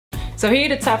So here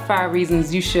are the top 5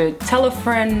 reasons you should tell a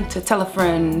friend to tell a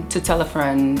friend to tell a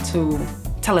friend to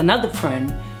tell another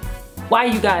friend why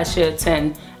you guys should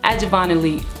attend Ajavon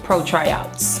Elite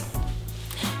Pro-Tryouts.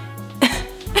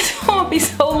 It's gonna be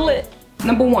so lit.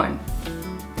 Number 1,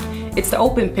 it's the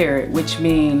open period, which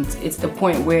means it's the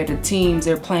point where the teams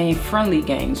are playing friendly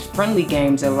games. Friendly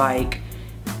games are like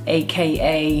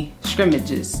AKA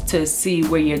scrimmages to see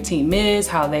where your team is,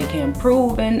 how they can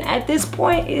improve, and at this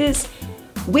point is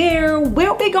where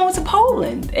we'll be going to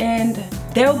Poland and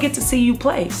they'll get to see you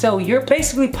play. So you're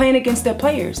basically playing against their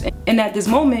players, and at this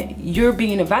moment you're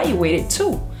being evaluated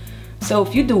too. So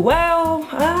if you do well,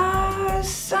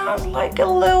 sounds like a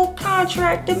little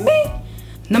contract to me.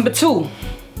 Number 2,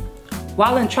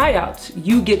 while in tryouts,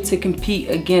 you get to compete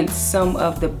against some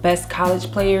of the best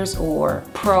college players or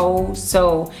pros.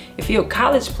 So if you're a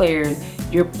college player,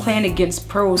 you're playing against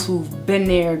pros who've been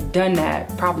there, done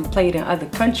that, probably played in other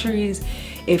countries.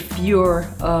 If you're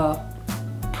a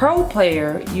pro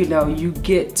player, you know, you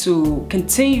get to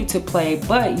continue to play,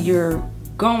 but you're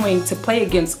going to play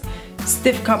against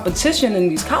stiff competition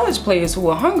and these college players who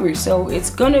are hungry. So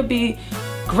it's gonna be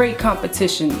great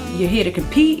competition. You're here to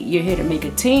compete, you're here to make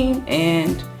a team,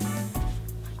 and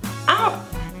I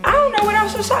don't know what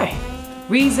else to say.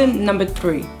 Reason number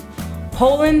 3,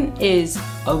 Poland is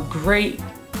a great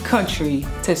country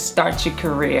to start your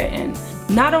career in.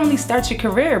 Not only start your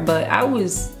career, but I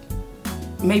was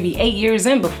maybe 8 years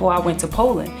in before I went to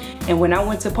Poland. And when I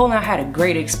went to Poland, I had a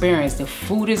great experience. The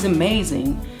food is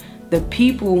amazing. The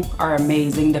people are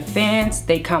amazing. The fans,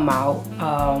 they come out.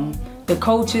 The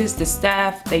coaches, the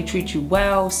staff, they treat you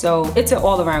well. So it's an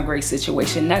all-around great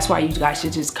situation. That's why you guys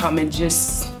should just come and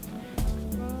just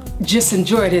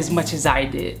enjoy it as much as I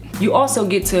did. You also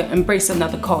get to embrace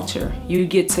another culture. You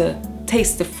get to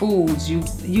taste the foods.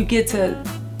 You get to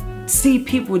see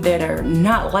people that are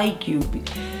not like you.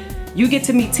 You get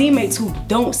to meet teammates who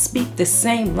don't speak the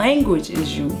same language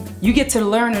as you. You get to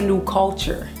learn a new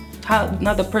culture, how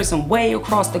another person way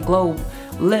across the globe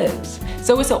lives.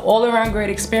 So it's an all-around great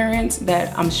experience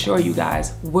that I'm sure you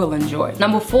guys will enjoy.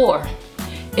 Number 4,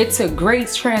 it's a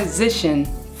great transition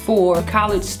for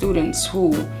college students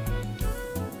who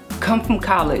come from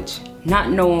college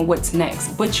not knowing what's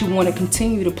next, but you want to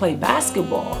continue to play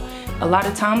basketball. A lot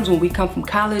of times when we come from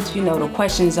college, you know, the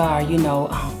questions are, you know,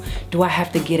 do I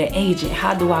have to get an agent?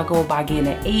 How do I go about getting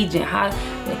an agent?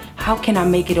 How can I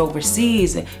make it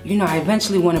overseas? You know, I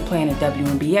eventually want to play in the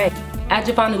WNBA.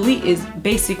 Ajavon Elite is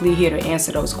basically here to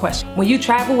answer those questions. When you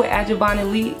travel with Ajavon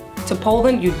Elite to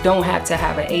Poland, you don't have to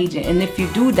have an agent. And if you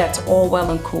do, that's all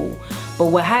well and cool. But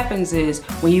what happens is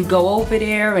when you go over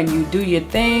there and you do your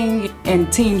thing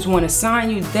and teams want to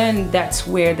sign you, then that's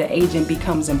where the agent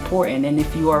becomes important. And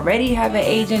if you already have an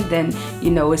agent, then you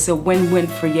know it's a win-win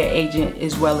for your agent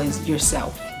as well as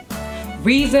yourself.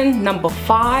 Reason number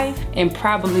 5, and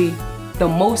probably the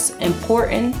most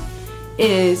important,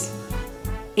 is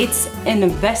it's an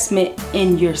investment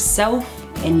in yourself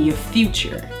and your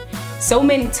future. So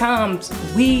many times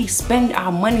we spend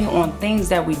our money on things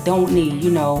that we don't need.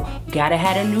 You know, gotta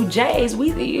have a new J's.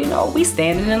 We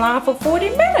standing in line for 40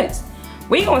 minutes.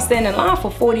 We gonna stand in line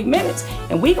for 40 minutes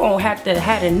and we gonna have to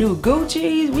have a new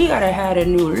Gucci's. We gotta have a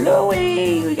new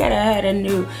Louis. We gotta have a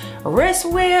new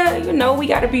wristwear. You know, we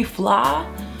gotta be fly.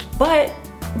 But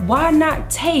why not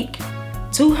take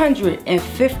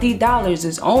 $250?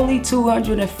 It's only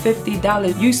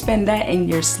 $250. You spend that in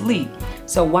your sleep.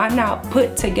 So why not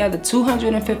put together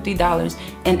 $250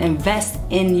 and invest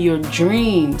in your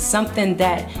dream, something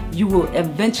that you will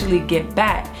eventually get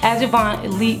back. Ajavon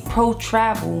Elite Pro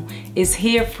Travel is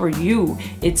here for you.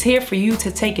 It's here for you to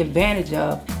take advantage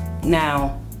of.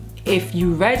 Now, if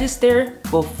you register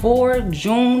before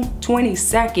June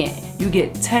 22nd, you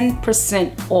get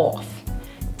 10% off.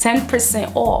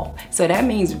 10% off. So that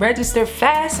means register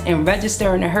fast and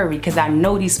register in a hurry, because I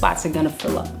know these spots are gonna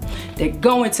fill up. They're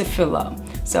going to fill up.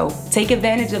 So take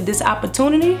advantage of this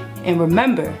opportunity, and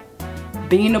remember,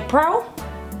 being a pro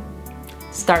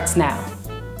starts now.